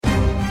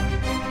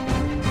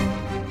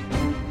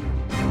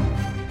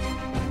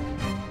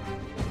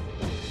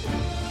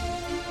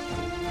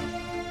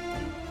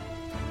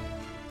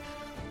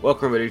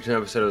Welcome everybody to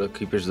an episode of the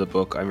Keepers of the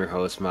Book. I'm your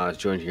host, Miles,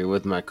 joined here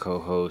with my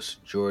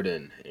co-host,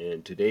 Jordan.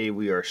 And today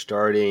we are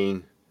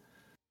starting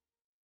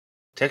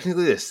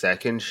technically the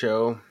second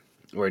show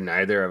where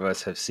neither of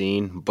us have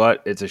seen,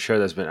 but it's a show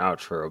that's been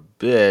out for a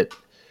bit.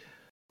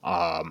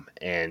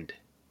 And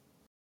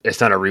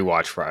it's not a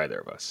rewatch for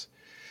either of us.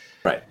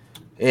 Right.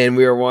 And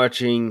we are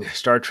watching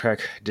Star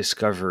Trek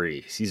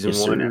Discovery, Season 1,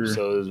 sir.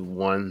 Episodes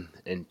 1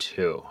 and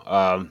 2.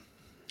 For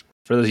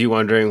those of you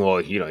wondering, well,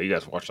 you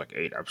guys watched like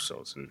 8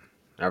 episodes and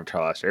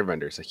Avatar Last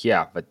Airbender. It's like,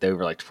 yeah, but they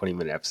were like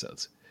 20-minute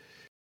episodes.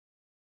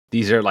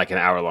 These are like an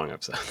hour-long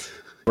episodes.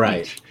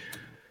 Right.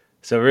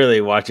 So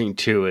really, watching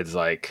 2 is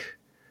like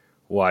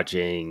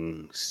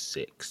watching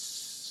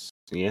 6.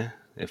 Yeah,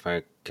 if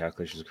my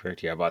calculations are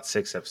correct. Yeah, about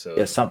 6 episodes.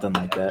 Yeah, something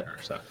like that.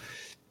 So.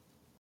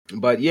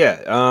 But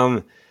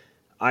yeah,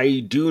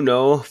 I do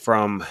know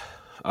from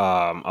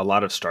a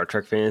lot of Star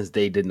Trek fans,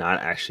 they did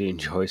not actually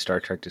enjoy Star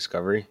Trek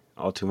Discovery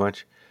all too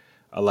much.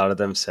 A lot of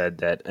them said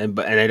that, and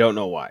I don't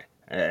know why.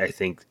 I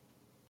think,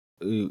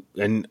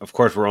 and of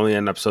course, we're only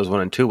on episodes 1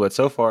 and 2, but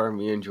so far,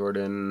 me and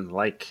Jordan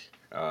like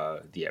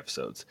the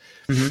episodes.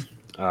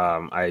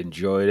 Mm-hmm. I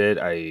enjoyed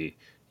it.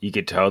 You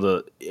could tell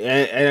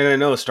and I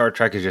know Star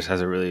Trek just has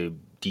a really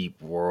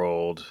deep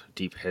world,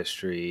 deep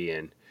history,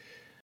 and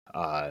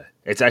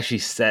it's actually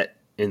set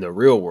in the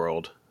real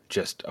world.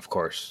 Just, of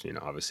course,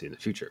 obviously in the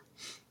future.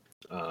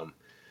 For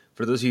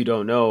those of you who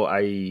don't know,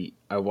 I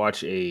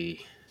watch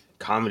a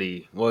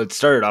comedy. Well, it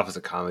started off as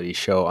a comedy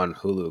show on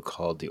Hulu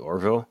called The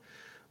Orville,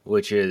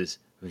 which is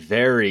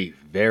very,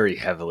 very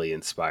heavily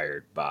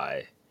inspired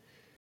by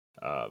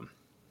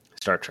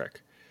Star Trek.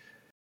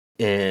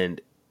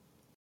 And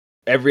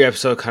every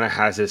episode kind of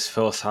has this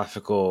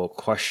philosophical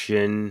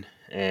question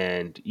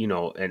and,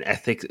 an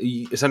ethics,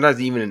 sometimes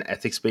even an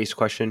ethics-based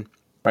question.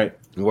 Right.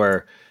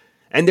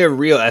 And they're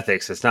real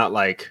ethics. It's not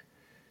like,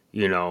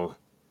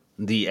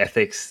 the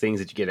ethics things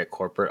that you get at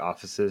corporate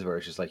offices where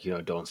it's just like,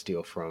 don't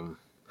steal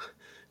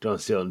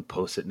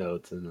Post-it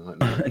notes and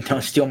whatnot.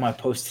 Don't steal my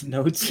Post-it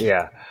notes.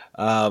 Yeah.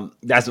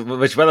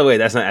 Which, by the way,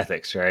 that's not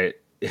ethics, right?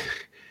 If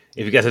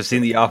you guys have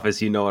seen The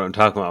Office, you know what I'm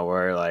talking about,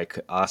 where like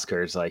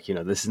Oscar's like,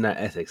 this is not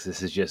ethics.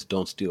 This is just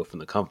don't steal from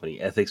the company.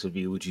 Ethics would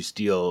be, would you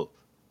steal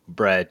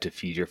bread to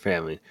feed your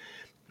family?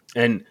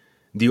 And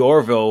the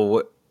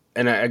Orville,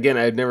 and again,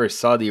 I never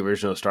saw the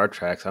original Star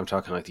Treks. I'm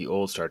talking like the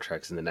old Star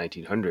Treks in the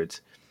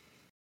 1900s.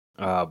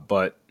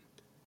 But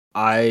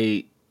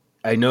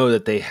I know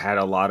that they had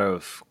a lot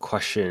of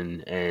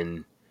question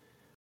and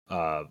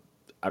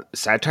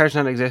satire is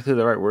not exactly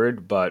the right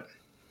word, but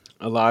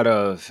a lot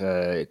of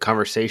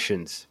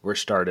conversations were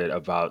started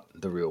about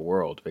the real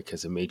world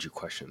because it made you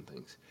question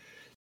things.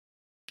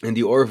 And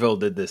the Orville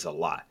did this a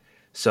lot.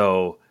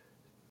 So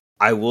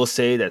I will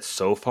say that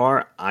so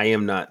far, I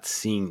am not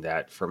seeing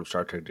that from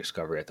Star Trek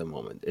Discovery at the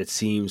moment. It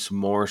seems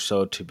more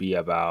so to be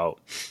about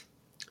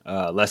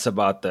less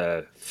about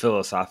the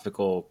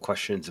philosophical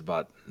questions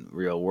about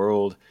real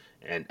world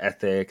and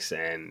ethics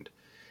and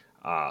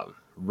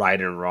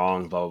right and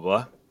wrong, blah, blah,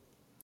 blah.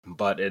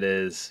 But it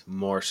is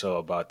more so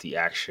about the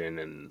action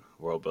and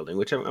world building,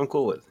 which I'm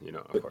cool with,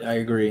 of course. I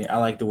agree. I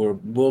like the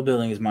world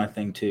building is my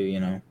thing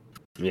too,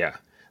 Yeah.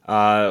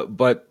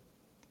 But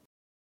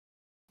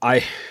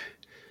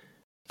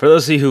for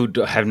those of you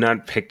who have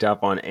not picked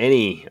up on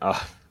any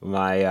of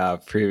my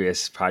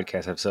previous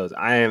podcast episodes,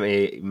 I am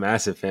a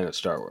massive fan of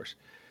Star Wars.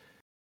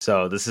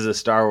 So this is a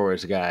Star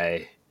Wars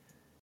guy,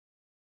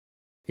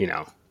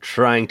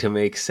 trying to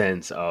make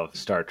sense of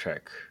Star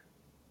Trek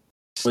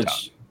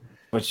stuff.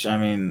 Which I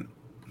mean,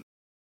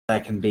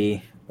 that can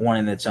be one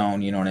in its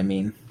own. You know what I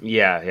mean?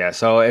 Yeah.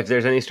 So if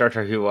there's any Star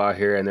Trek people out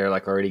here and they're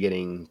like already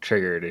getting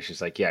triggered, it's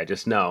just like, yeah,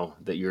 just know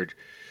that you're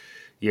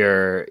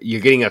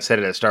getting upset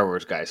at a Star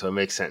Wars guy, so it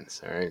makes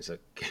sense. All right, so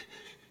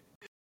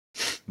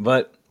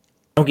but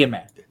don't get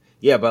mad.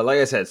 Yeah, but like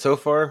I said, so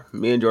far,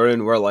 me and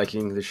Jordan were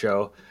liking the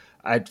show.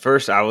 At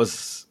first, I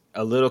was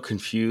a little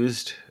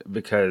confused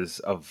because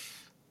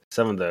of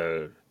some of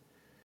the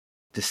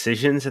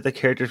decisions that the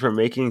characters were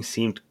making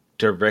seemed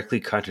directly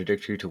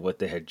contradictory to what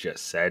they had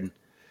just said.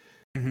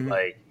 Mm-hmm.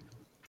 Like,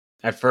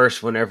 at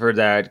first, whenever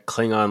that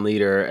Klingon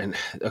leader, and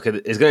okay,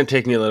 it's going to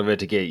take me a little bit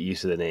to get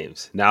used to the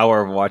names. Now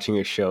we're watching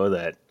a show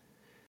that,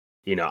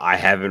 I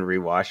haven't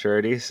rewatched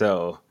already,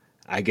 so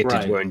I get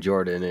to join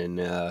Jordan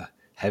in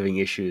having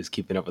issues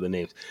keeping up with the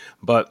names.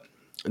 But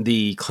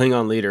the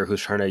Klingon leader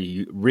who's trying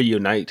to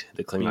reunite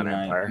the Klingon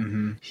Empire,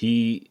 mm-hmm.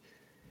 he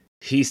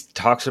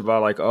talks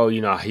about like, oh,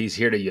 he's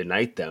here to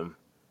unite them.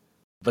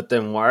 But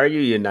then why are you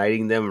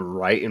uniting them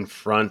right in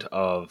front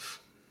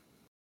of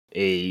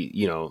a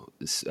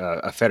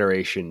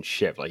Federation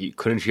ship? Like,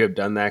 couldn't you have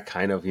done that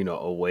kind of,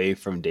 away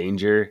from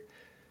danger?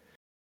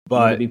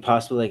 But would it be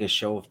possibly like a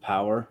show of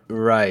power?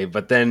 Right,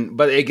 but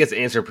it gets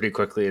answered pretty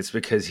quickly. It's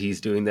because he's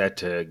doing that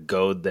to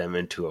goad them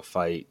into a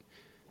fight.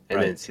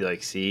 And then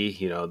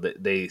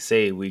they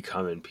say we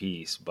come in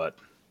peace, but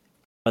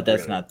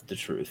that's not the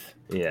truth.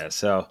 Yeah,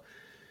 so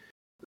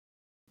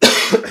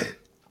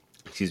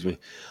excuse me.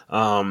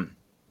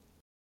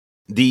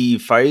 The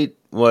fight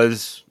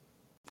was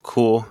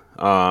cool.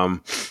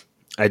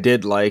 I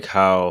did like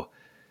how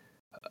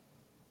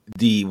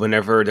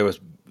whenever there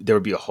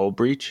would be a hull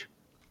breach,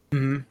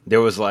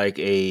 there was like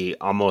a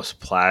almost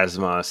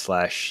plasma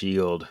 /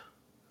 shield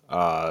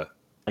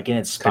like in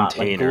its spot, like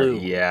container. glue.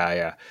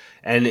 Yeah.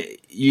 And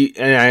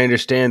I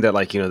understand that,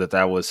 like,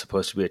 that was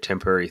supposed to be a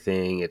temporary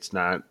thing. It's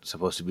not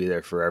supposed to be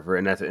there forever,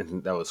 and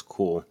that was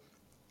cool.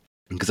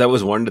 Because I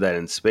was wondering that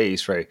in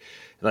space, right?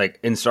 Like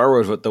in Star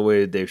Wars, what the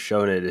way they've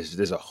shown it is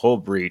there's a hull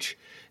breach.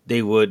 They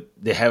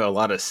have a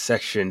lot of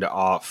sectioned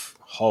off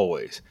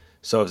hallways.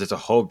 So if there's a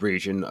hull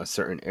breach in a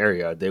certain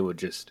area, they would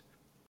just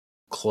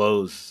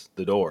close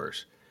the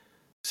doors.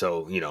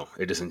 So,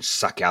 it doesn't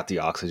suck out the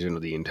oxygen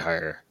of the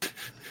entire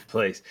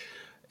place.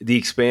 The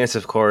Expanse,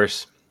 of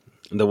course,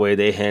 the way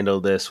they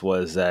handled this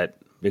was that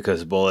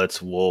because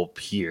bullets will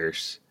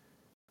pierce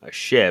a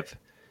ship,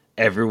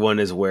 everyone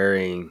is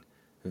wearing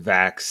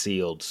vac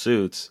sealed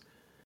suits.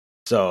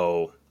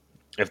 So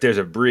if there's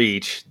a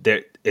breach,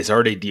 it's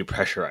already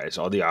depressurized.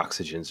 All the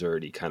oxygen's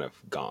already kind of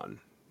gone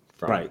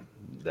from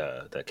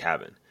the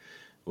cabin,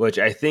 which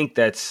I think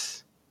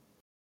that's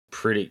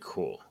pretty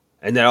cool.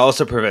 And that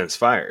also prevents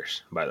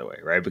fires, by the way,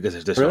 right? Because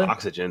if there's no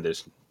oxygen,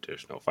 there's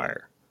no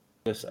fire.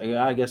 Yes,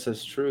 I guess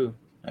that's true.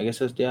 I guess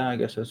that's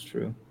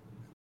true.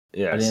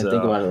 Yeah, I didn't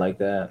think about it like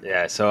that.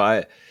 Yeah,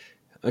 so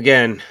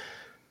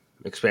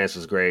Expanse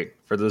was great.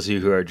 For those of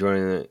you who are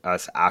joining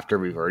us after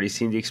we've already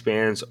seen The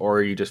Expanse,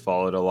 or you just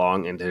followed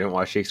along and didn't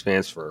watch The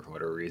Expanse for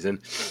whatever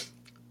reason,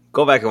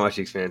 go back and watch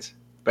The Expanse.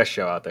 Best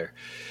show out there.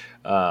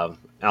 Alf,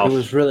 it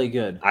was really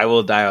good. I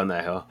will die on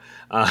that hill.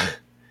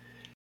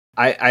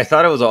 I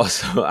thought it was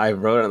also, I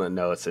wrote on the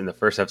notes in the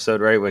first episode,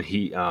 right, when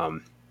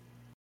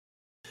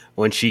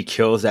she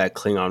kills that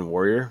Klingon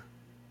warrior.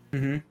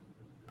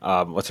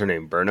 Mm-hmm. What's her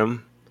name?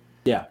 Burnham?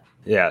 Yeah.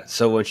 Yeah,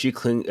 so when she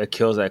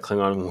kills that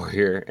Klingon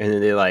warrior, and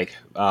then they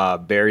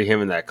bury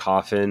him in that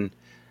coffin,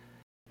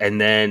 and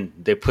then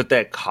they put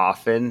that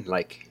coffin,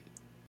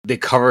 they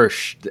cover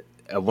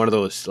one of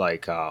those, I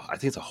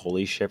think it's a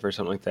holy ship or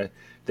something like that.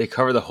 They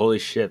cover the holy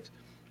ship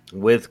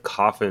with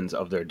coffins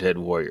of their dead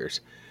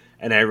warriors.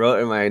 And I wrote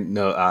in my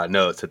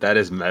notes that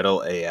is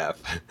metal AF.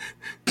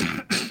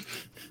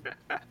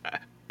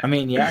 I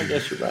mean, yeah, I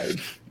guess you're right.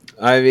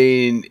 I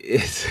mean,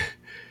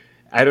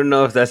 I don't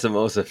know if that's the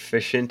most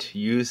efficient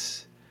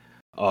use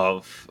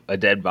of a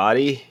dead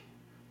body,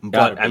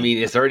 but I mean,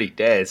 it's already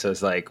dead, so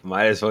it's like,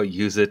 might as well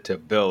use it to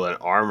build an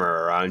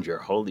armor around your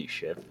holy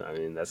ship. I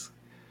mean, that's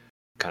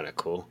kind of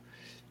cool.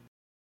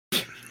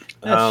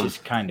 That's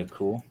just kind of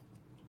cool.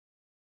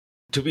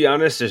 To be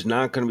honest, there's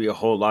not going to be a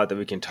whole lot that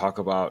we can talk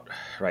about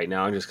right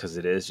now, just because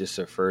it is just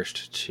the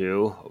first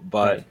two.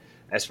 But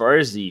as far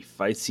as the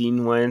fight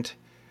scene went,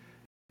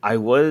 I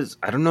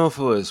don't know if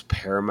it was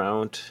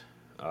Paramount,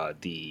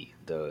 the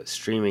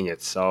streaming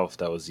itself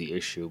that was the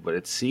issue, but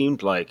it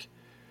seemed like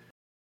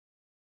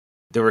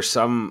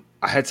I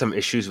had some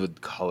issues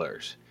with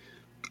colors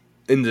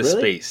in the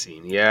space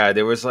scene. Yeah,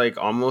 there was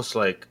almost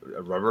like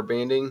a rubber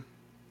banding.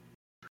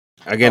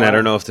 Again, I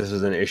don't know if this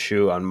was an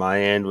issue on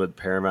my end with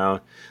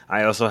Paramount.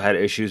 I also had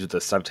issues with the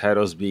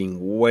subtitles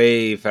being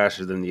way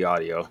faster than the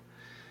audio.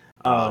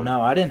 Oh,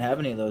 no, I didn't have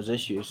any of those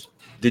issues.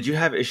 Did you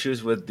have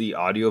issues with the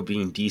audio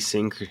being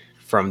desynced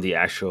from the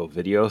actual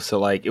video?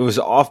 So, it was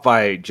off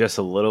by just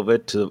a little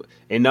bit,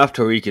 enough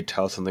to where you could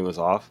tell something was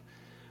off,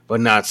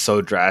 but not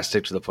so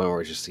drastic to the point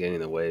where it's just getting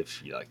in the way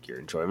of your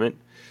enjoyment.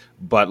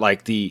 But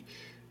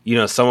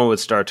someone would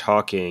start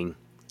talking,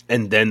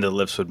 and then the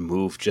lips would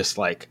move just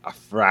like a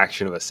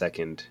fraction of a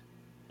second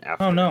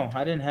after. Oh, no,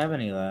 I didn't have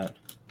any of that.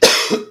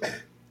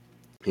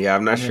 Yeah,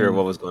 I'm not sure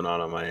what was going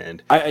on my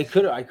end. I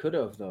could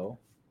have, though.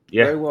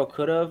 Yeah. Very well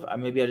could have.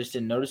 Maybe I just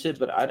didn't notice it,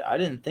 but I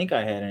didn't think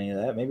I had any of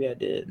that. Maybe I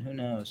did. Who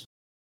knows?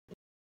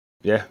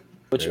 Yeah.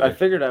 Which maybe. I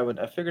figured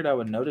I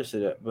would notice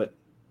it, but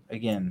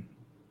again,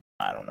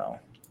 I don't know.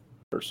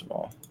 First of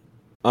all.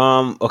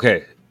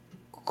 Okay.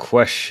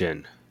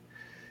 Question.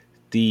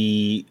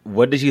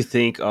 What did you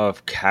think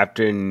of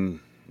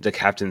the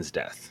captain's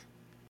death?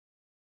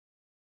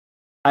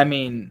 I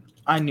mean,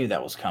 I knew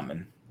that was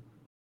coming.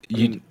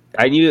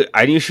 I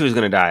knew she was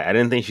gonna die. I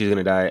didn't think she was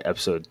gonna die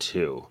episode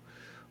 2.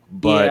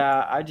 But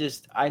yeah,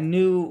 I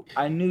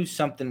knew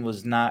something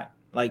was not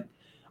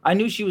I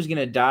knew she was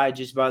gonna die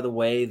just by the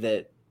way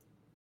that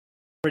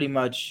pretty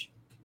much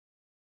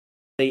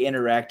they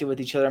interacted with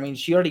each other. I mean,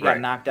 she already got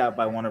knocked out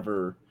by one of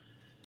her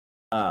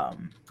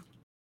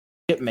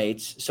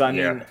shipmates. So I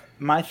mean,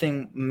 my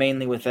thing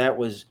mainly with that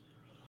was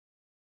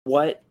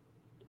what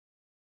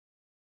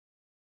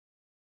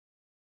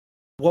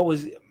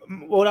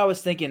I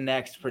was thinking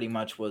next pretty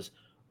much was,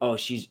 oh,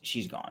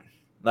 she's gone.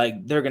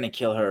 They're gonna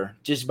kill her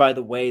just by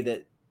the way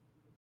that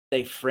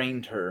they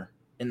framed her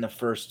in the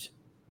first.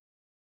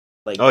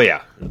 Oh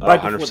yeah, right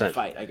 100%. Before the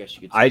fight, I guess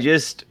you could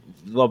say.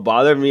 What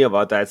bothered me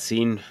about that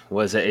scene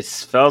was that it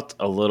felt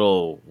a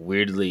little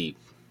weirdly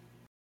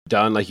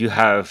done. Like, you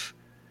have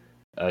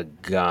a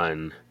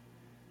gun,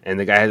 and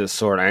the guy has a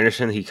sword. I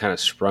understand he kind of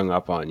sprung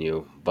up on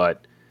you,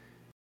 but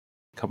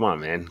Come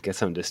on, man, get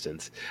some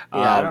distance.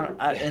 Yeah,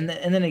 and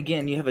then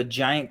again, you have a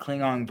giant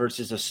Klingon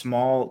versus a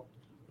small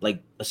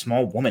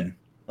woman.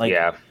 Like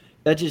Yeah,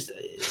 that just.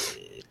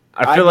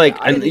 I feel like,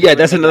 I and think they're yeah, gonna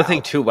that's make it another thing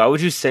out. too. Why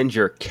would you send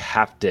your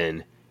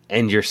captain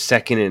and your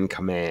second in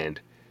command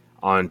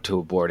onto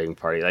a boarding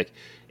party? Like,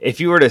 if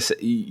you were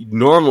to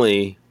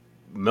normally,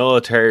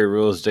 military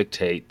rules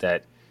dictate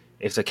that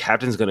if the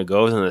captain's going to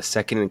go, then the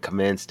second in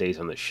command stays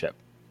on the ship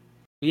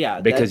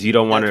Yeah, because you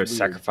don't want that's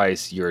to weird.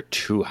 sacrifice your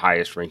two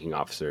highest ranking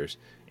officers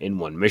in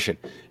one mission.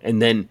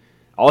 And then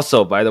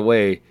also, by the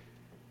way,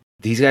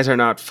 these guys are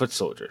not foot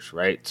soldiers,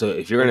 right? So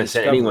if you're They're going to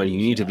send anyone, you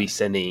discoveries, need to yeah. be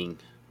sending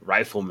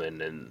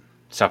riflemen and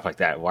stuff like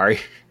that. Why are you?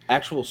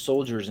 Actual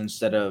soldiers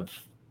instead of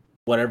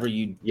whatever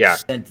you Yeah,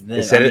 sent them.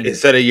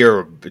 instead of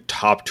your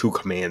top two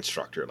command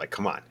structure, like,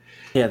 come on.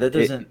 Yeah, that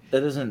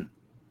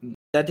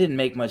didn't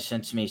make much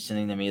sense to me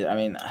sending them either. I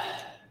mean,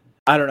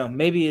 I don't know.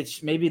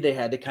 Maybe they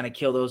had to kind of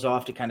kill those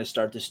off to kind of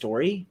start the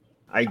story.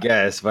 I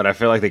guess, but I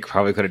feel like they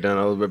probably could have done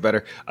a little bit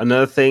better.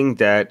 Another thing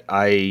that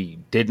I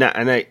did not,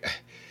 and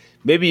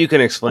maybe you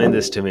can explain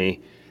this to me.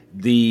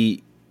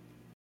 They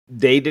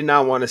did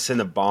not want to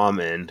send a bomb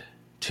in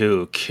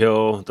to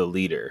kill the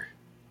leader,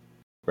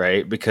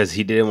 right? Because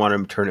he didn't want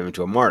to turn him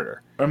into a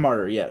martyr. Or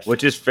martyr, yes.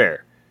 Which is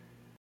fair.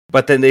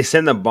 But then they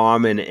send the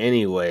bomb in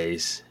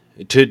anyways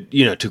to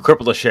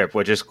cripple the ship,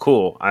 which is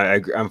cool.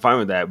 I'm fine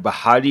with that. But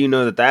how do you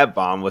know that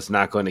bomb was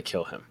not going to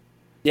kill him?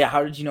 Yeah,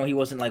 how did you know he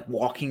wasn't like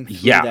walking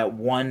through that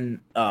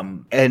one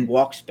and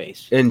walk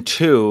space? And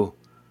two,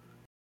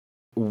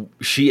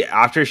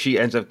 after she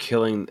ends up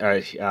killing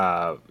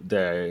the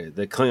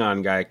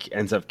Klingon guy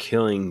ends up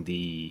killing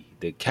the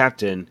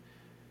captain.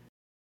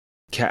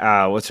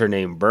 What's her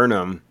name?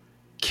 Burnham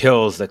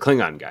kills the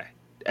Klingon guy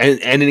and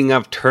ending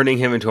up turning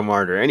him into a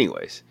martyr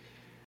anyways.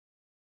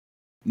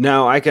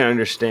 Now I can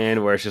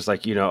understand where it's just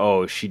like,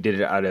 she did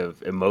it out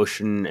of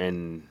emotion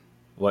and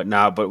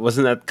whatnot, but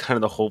wasn't that kind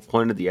of the whole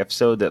point of the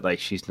episode, that like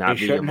she's not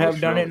being emotional?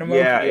 Have done it in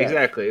emotion. Yeah,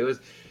 exactly. It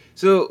was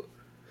so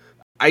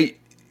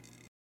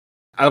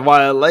while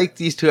I like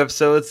these two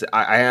episodes,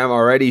 I am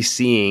already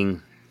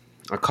seeing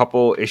a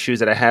couple issues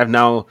that I have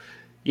now.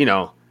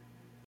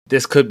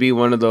 This could be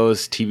one of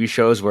those TV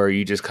shows where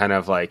you just kind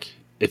of like,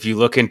 if you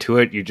look into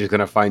it, you're just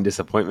going to find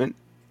disappointment,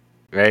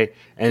 right?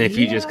 And if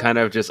you just kind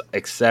of just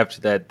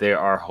accept that there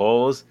are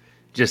holes,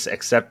 just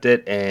accept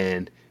it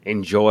and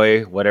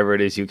enjoy whatever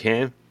it is you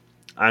can,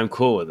 I'm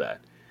cool with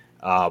that.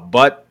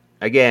 But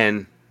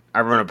again,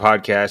 I run a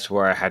podcast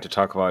where I had to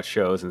talk about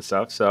shows and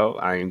stuff, so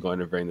I am going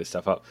to bring this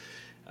stuff up.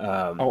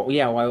 Why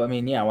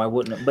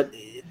wouldn't? But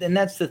then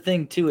that's the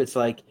thing too. It's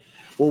like,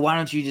 well, why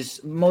don't you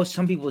just?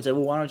 Some people would say,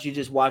 well, why don't you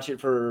just watch it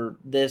for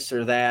this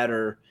or that,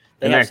 or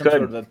they have some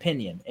sort of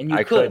opinion, and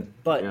you could,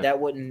 but that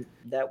wouldn't.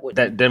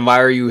 Then why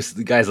are you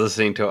guys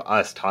listening to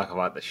us talk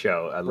about the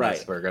show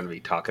unless we're going to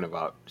be talking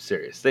about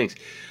serious things?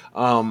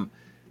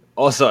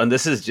 Also, and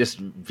this is just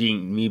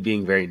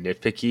being very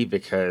nitpicky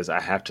because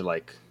I have to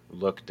like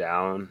look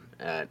down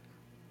at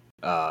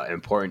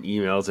important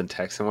emails and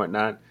texts and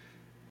whatnot.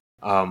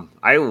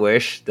 I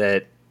wish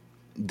that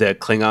the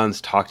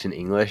Klingons talked in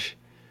English.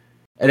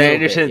 And I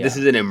understand this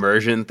is an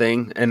immersion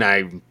thing, and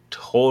I'm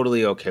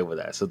totally okay with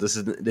that. So this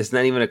is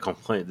not even a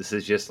complaint. This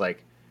is just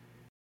like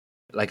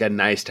a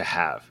nice to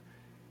have.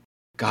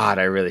 God,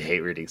 I really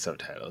hate reading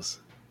subtitles.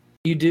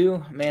 You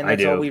do? Man,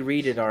 that's all we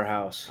read at our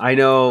house. I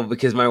know,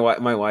 because my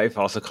wife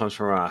also comes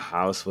from a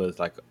house with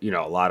like, a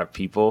lot of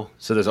people.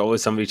 So there's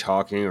always somebody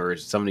talking or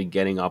somebody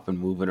getting up and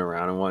moving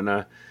around and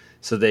whatnot.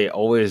 So they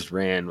always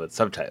ran with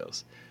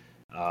subtitles.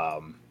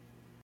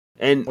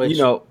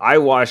 I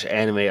watch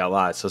anime a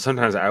lot, so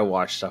sometimes I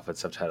watch stuff with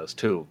subtitles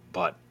too.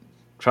 But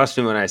trust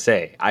me when I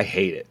say, I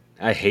hate it.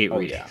 I hate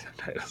reading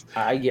subtitles.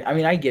 I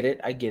get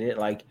it.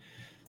 Like,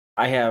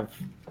 I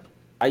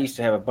used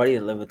to have a buddy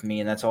that lived with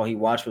me, and that's all he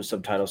watched was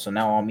subtitles. So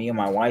now all me and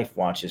my wife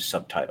watches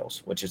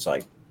subtitles, which is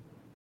like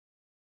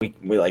we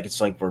like,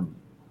 it's like we're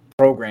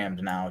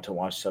programmed now to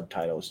watch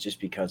subtitles just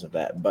because of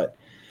that. But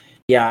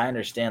yeah, I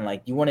understand.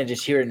 Like, you want to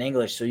just hear it in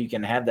English so you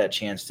can have that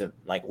chance to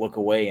like look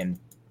away and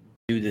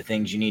do the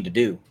things you need to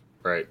do.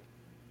 Right.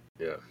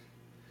 Yeah.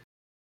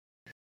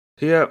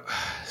 Yep.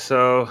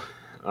 So,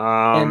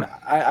 and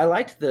I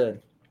like the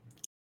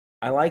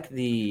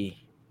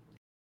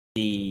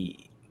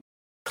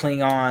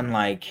Klingon,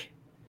 like,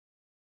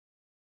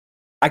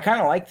 I kind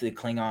of like the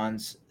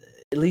Klingons,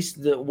 at least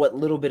what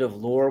little bit of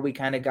lore we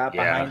kind of got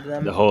behind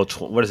them. The whole,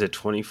 what is it,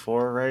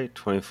 24, right?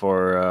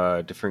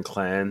 24 different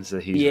clans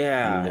that he's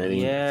uniting.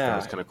 Yeah. That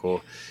was kind of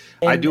cool.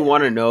 And I do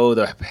want to know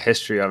the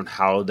history on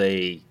how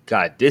they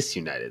got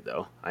disunited,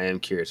 though. I am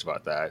curious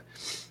about that.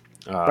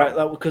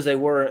 Right, because they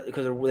were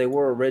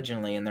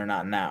originally, and they're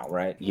not now,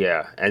 right?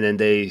 Yeah, and then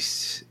it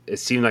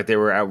seemed like they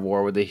were at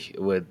war with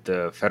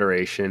the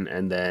Federation,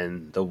 and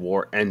then the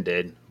war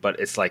ended. But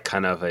it's like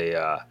kind of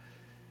a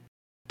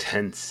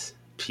tense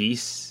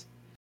peace.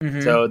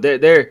 Mm-hmm. So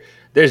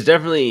there's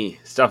definitely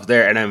stuff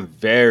there, and I'm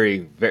very,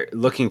 very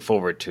looking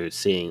forward to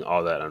seeing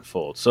all that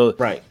unfold. So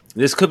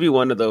this could be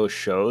one of those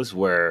shows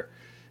where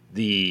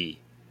the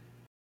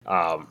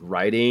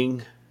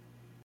writing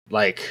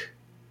like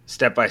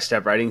step by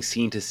step writing,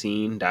 scene to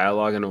scene,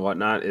 dialogue and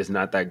whatnot is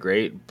not that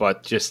great,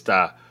 but just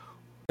The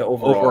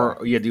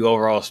overall. the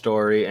overall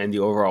story and the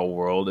overall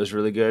world is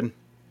really good.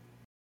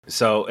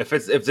 So if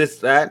it's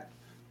that,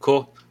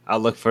 cool. I'll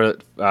look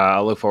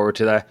forward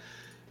to that.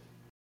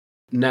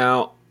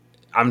 Now,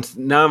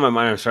 now in my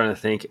mind I'm starting to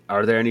think: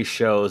 are there any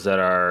shows that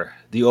are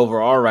the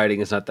overall writing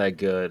is not that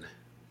good,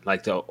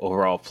 like the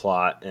overall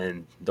plot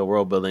and the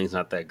world building is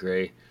not that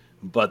great,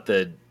 but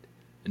the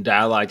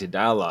dialogue to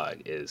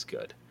dialogue is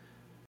good?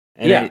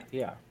 And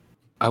Yeah.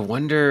 I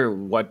wonder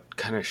what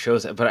kind of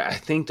shows, but I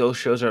think those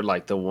shows are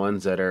like the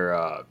ones that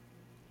are,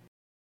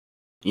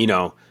 you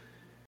know,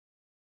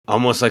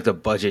 almost like the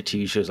budget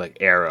TV shows like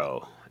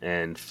Arrow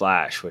and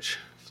Flash, which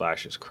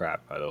Flash is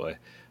crap, by the way.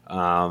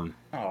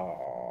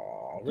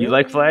 Oh, You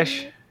like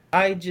Flash?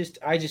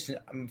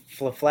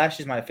 Flash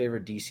is my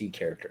favorite DC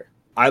character.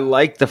 I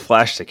like the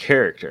Flash the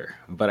character,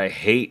 but I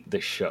hate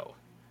the show.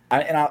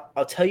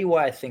 I'll tell you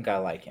why I think I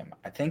like him.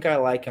 I think I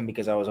like him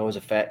because I was always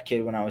a fat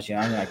kid when I was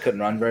young and I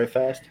couldn't run very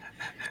fast.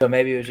 So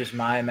maybe it was just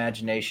my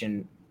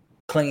imagination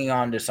clinging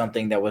on to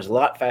something that was a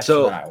lot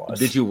faster than I was.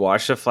 Did you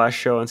watch the Flash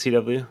show on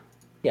CW?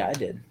 Yeah, I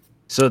did.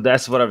 So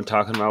that's what I'm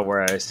talking about,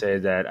 where I say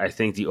that I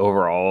think the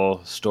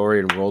overall story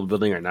and world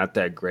building are not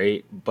that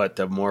great, but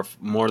the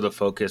more the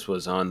focus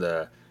was on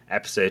the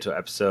episode to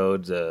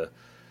episode, the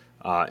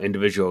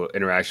individual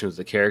interactions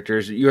with the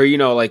characters.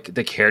 Like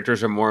the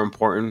characters are more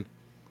important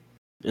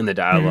in the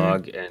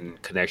dialogue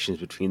and connections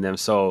between them.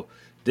 So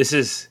this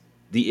is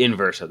the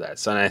inverse of that.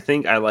 So I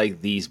think I like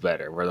these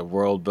better, where the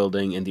world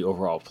building and the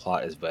overall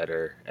plot is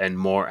better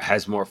and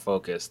has more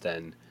focus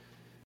than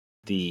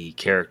the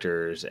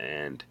characters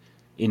and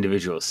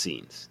individual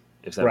scenes,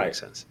 if that makes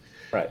sense.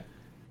 Right.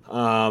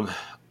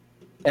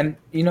 And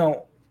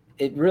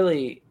it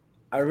really,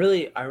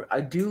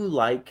 I do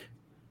like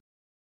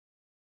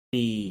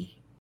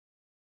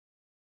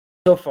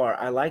so far,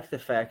 I like the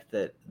fact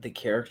that the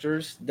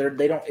characters,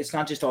 it's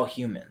not just all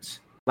humans.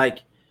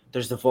 Like,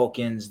 there's the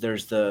Vulcans,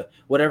 there's the,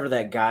 whatever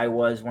that guy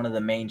was, one of the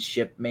main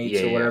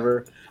shipmates or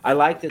whatever. Yeah. I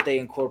like that they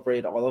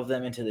incorporated all of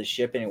them into the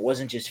ship, and it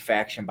wasn't just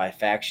faction by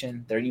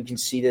faction. There, you can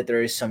see that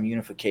there is some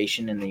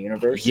unification in the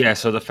universe. Yeah,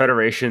 so the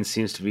Federation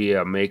seems to be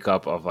a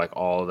makeup of, like,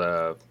 all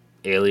the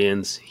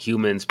aliens,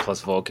 humans plus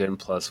Vulcan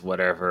plus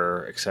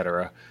whatever,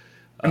 etc.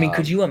 I mean,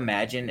 could you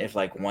imagine if,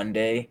 like, one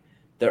day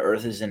the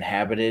Earth is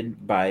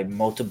inhabited by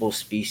multiple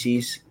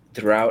species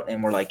throughout,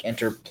 and we're like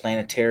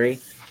interplanetary?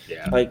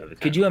 Yeah.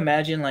 Like, could you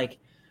imagine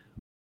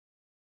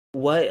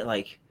what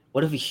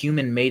if a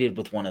human mated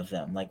with one of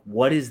them? Like,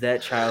 what is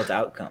that child's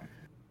outcome?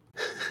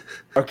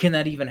 Or can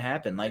that even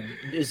happen? Like,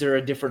 is there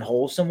a different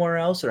hole somewhere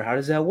else, or how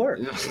does that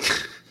work?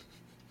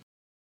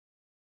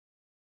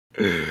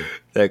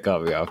 That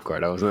caught me off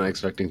guard. I wasn't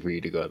expecting for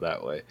you to go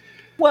that way.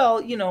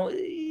 Well,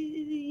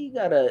 you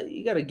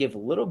gotta give a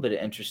little bit of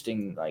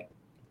interesting, like,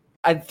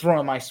 I'd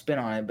throw my spin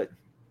on it, but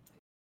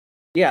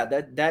yeah,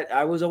 that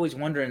I was always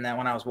wondering that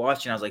when I was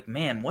watching. I was like,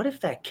 man, what if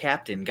that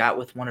captain got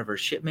with one of her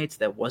shipmates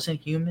that wasn't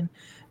human?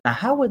 Now,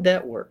 how would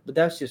that work? But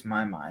that's just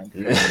my mind.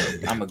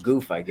 I'm a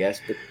goof, I guess.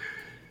 But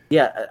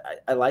yeah,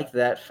 I like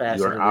that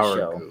facet of the show.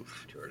 You're our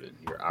goof, Jordan.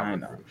 You're our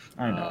goof.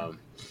 I know.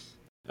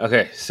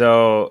 Okay,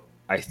 so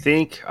I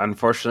think,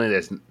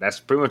 unfortunately, that's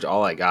pretty much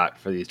all I got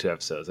for these 2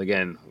 episodes.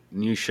 Again,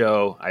 new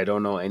show. I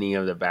don't know any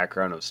of the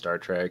background of Star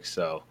Trek,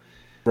 so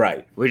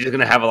right, we're just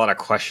gonna have a lot of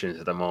questions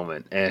at the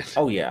moment, and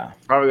probably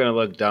gonna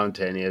look down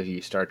to any of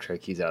you Star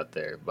Trekkies out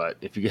there. But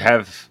if you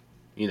have,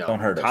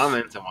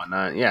 comments and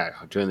whatnot,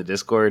 join the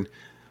Discord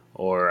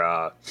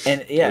or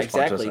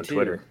exactly on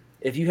Twitter.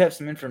 If you have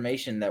some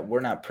information that we're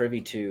not privy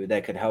to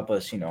that could help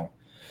us,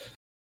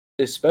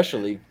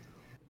 especially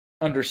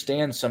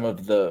understand some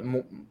of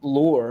the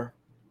lore,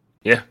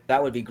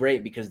 that would be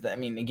great. Because I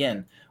mean,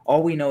 again,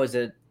 all we know is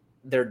that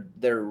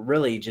they're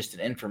really just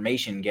an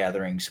information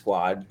gathering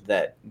squad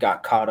that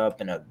got caught up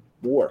in a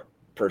war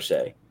per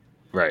se.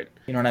 Right.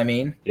 You know what I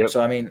mean? Yep.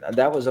 So I mean,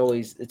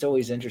 it's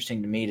always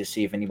interesting to me to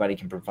see if anybody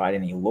can provide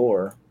any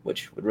lore,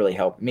 which would really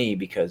help me,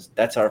 because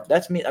that's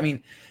me. I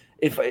mean,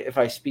 if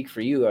I speak for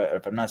you,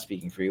 if I'm not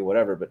speaking for you,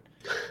 whatever, but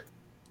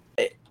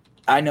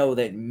I know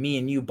that me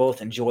and you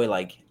both enjoy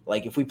like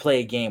if we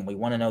play a game, we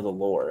want to know the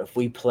lore. If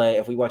we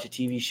watch a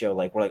TV show,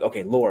 like we're like,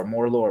 okay,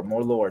 more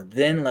lore.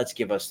 Then let's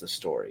give us the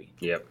story.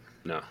 Yep.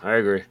 No, I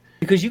agree.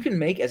 Because you can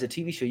make, as a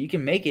TV show, you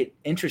can make it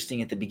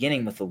interesting at the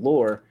beginning with the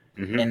lore,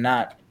 and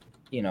not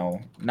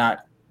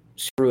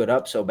screw it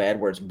up so bad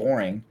where it's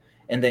boring,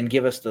 and then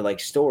give us the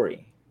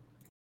story.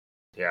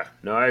 Yeah,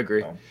 no, I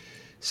agree.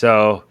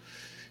 So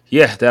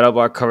that'll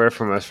about cover it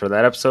from us for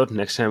that episode.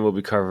 Next time we'll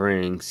be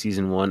covering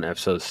season 1,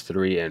 episodes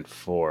 3 and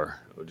 4.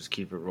 We'll just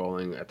keep it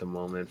rolling at the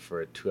moment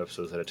for 2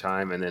 episodes at a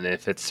time, and then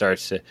if it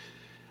starts to,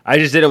 I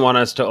just didn't want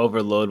us to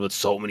overload with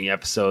so many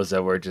episodes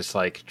that we're just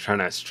like trying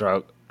to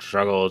struggle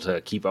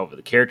to keep up with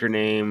the character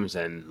names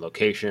and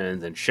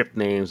locations and ship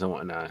names and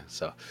whatnot.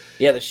 So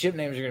the ship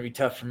names are going to be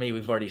tough for me.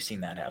 We've already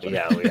seen that happen.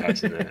 Yeah, we have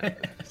seen that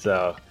happen.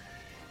 So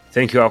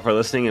thank you all for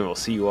listening, and we'll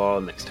see you all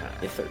next time.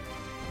 Yes, sir.